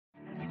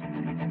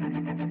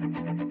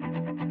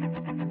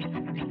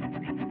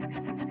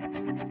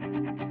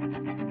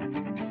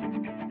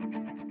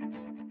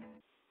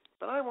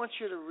want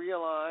you to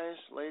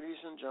realize, ladies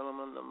and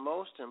gentlemen, the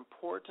most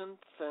important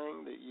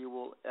thing that you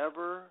will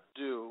ever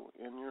do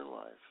in your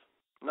life,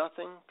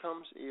 nothing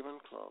comes even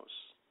close,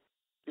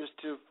 is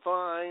to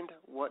find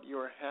what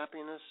your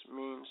happiness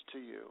means to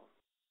you.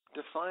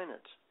 Define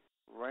it.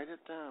 Write it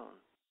down.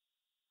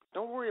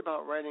 Don't worry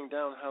about writing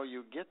down how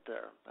you get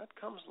there. That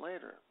comes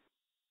later.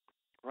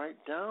 Write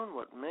down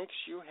what makes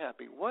you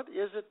happy. What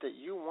is it that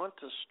you want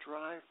to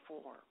strive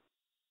for?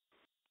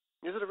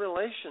 Is it a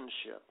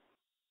relationship?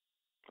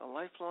 A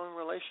lifelong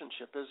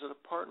relationship? Is it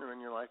a partner in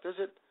your life? Is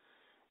it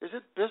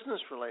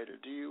business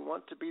related? Do you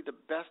want to be the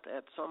best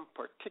at some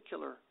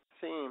particular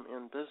theme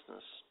in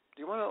business?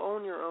 Do you want to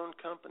own your own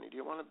company? Do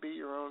you want to be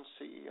your own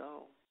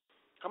CEO?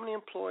 How many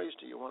employees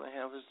do you want to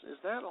have?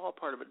 Is that all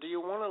part of it? Do you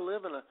want to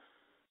live in a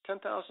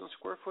 10,000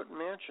 square foot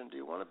mansion? Do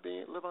you want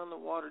to live on the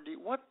water?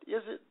 What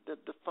is it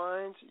that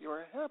defines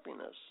your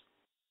happiness?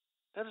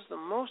 That is the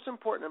most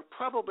important and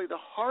probably the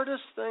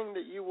hardest thing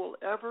that you will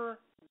ever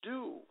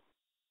do.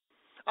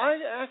 I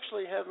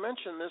actually have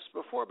mentioned this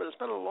before, but it's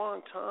been a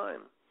long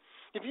time.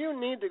 If you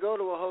need to go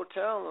to a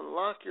hotel and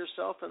lock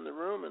yourself in the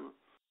room and,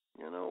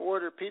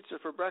 order pizza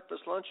for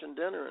breakfast, lunch, and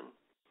dinner and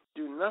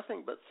do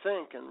nothing but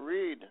think and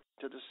read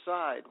to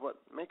decide what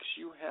makes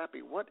you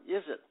happy, what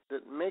is it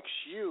that makes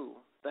you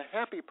the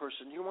happy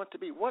person you want to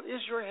be? What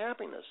is your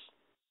happiness?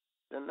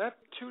 Then that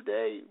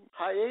 2-day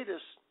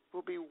hiatus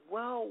will be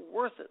well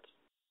worth it.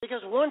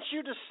 Because once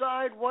you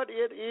decide what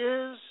it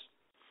is,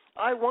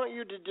 I want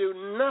you to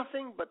do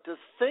nothing but to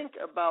think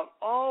about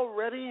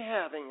already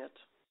having it.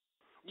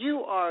 You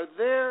are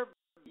there.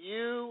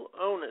 You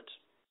own it.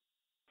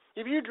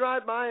 If you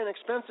drive by an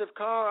expensive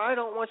car, I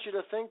don't want you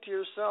to think to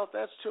yourself,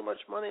 that's too much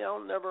money,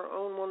 I'll never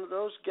own one of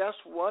those. Guess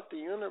what? The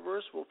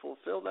universe will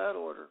fulfill that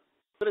order.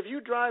 But if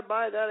you drive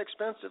by that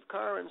expensive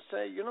car and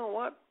say, you know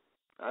what?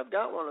 I've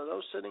got one of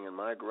those sitting in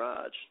my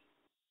garage,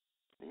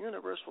 the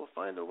universe will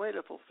find a way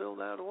to fulfill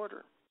that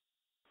order.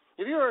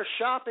 If you are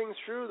shopping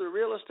through the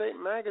real estate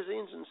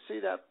magazines and see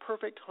that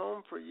perfect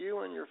home for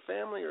you and your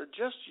family or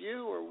just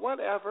you or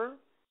whatever,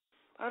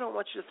 I don't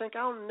want you to think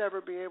I'll never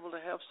be able to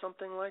have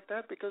something like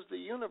that because the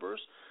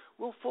universe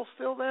will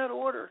fulfill that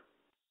order.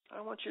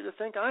 I want you to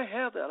think I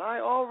have that.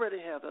 I already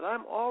have that.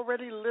 I'm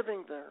already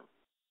living there.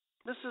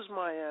 This is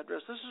my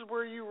address. This is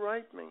where you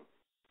write me.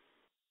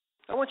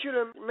 I want you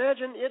to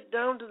imagine it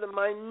down to the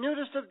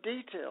minutest of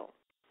detail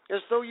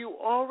as though you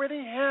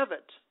already have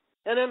it.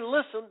 And then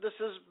listen, this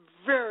is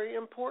very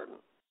important.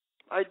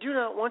 I do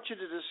not want you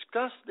to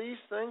discuss these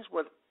things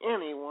with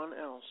anyone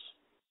else.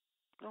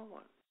 No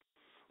one.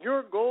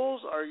 Your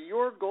goals are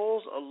your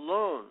goals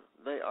alone.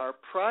 They are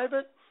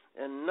private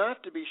and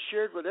not to be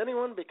shared with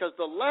anyone because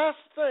the last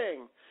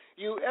thing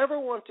you ever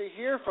want to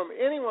hear from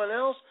anyone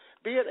else,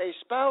 be it a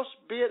spouse,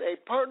 be it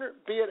a partner,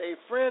 be it a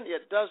friend,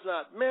 it does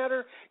not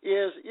matter,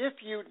 is if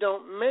you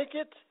don't make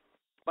it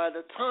by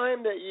the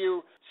time that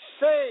you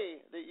say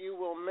that you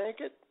will make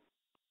it,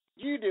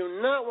 you do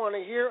not want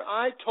to hear,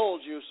 I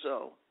told you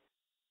so.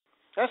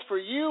 That's for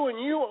you and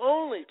you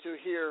only to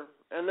hear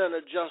and then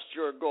adjust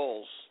your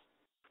goals.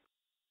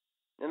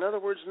 In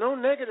other words, no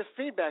negative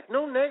feedback,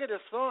 no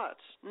negative thoughts,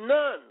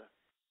 none.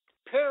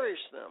 Perish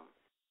them.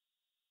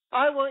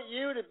 I want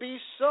you to be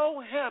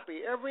so happy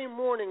every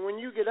morning when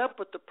you get up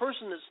with the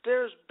person that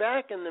stares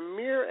back in the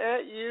mirror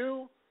at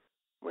you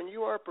when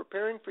you are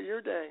preparing for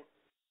your day.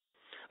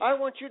 I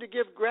want you to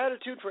give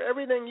gratitude for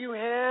everything you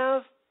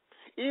have,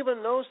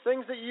 even those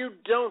things that you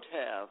don't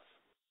have.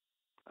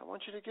 I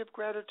want you to give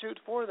gratitude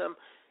for them,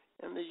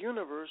 and the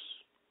universe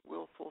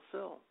will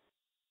fulfill.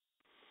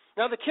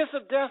 Now, the kiss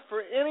of death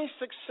for any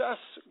success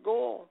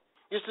goal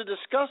is to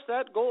discuss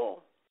that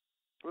goal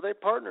with a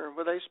partner,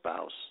 with a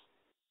spouse.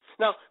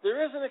 Now,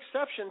 there is an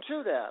exception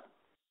to that.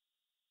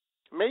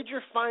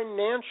 Major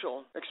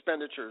financial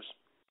expenditures.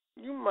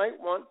 You might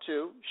want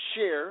to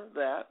share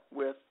that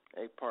with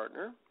a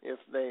partner if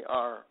they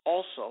are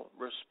also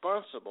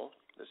responsible,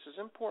 this is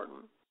important,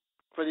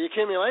 for the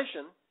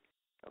accumulation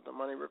of the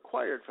money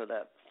required for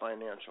that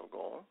financial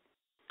goal.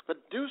 But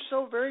do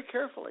so very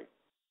carefully.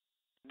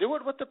 Do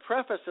it with the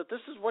preface that this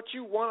is what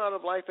you want out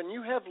of life, and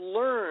you have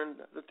learned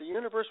that the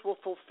universe will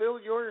fulfill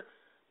your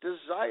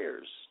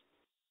desires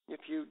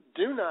if you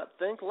do not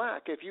think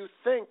lack, if you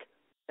think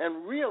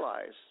and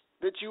realize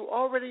that you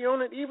already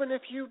own it, even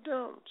if you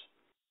don't.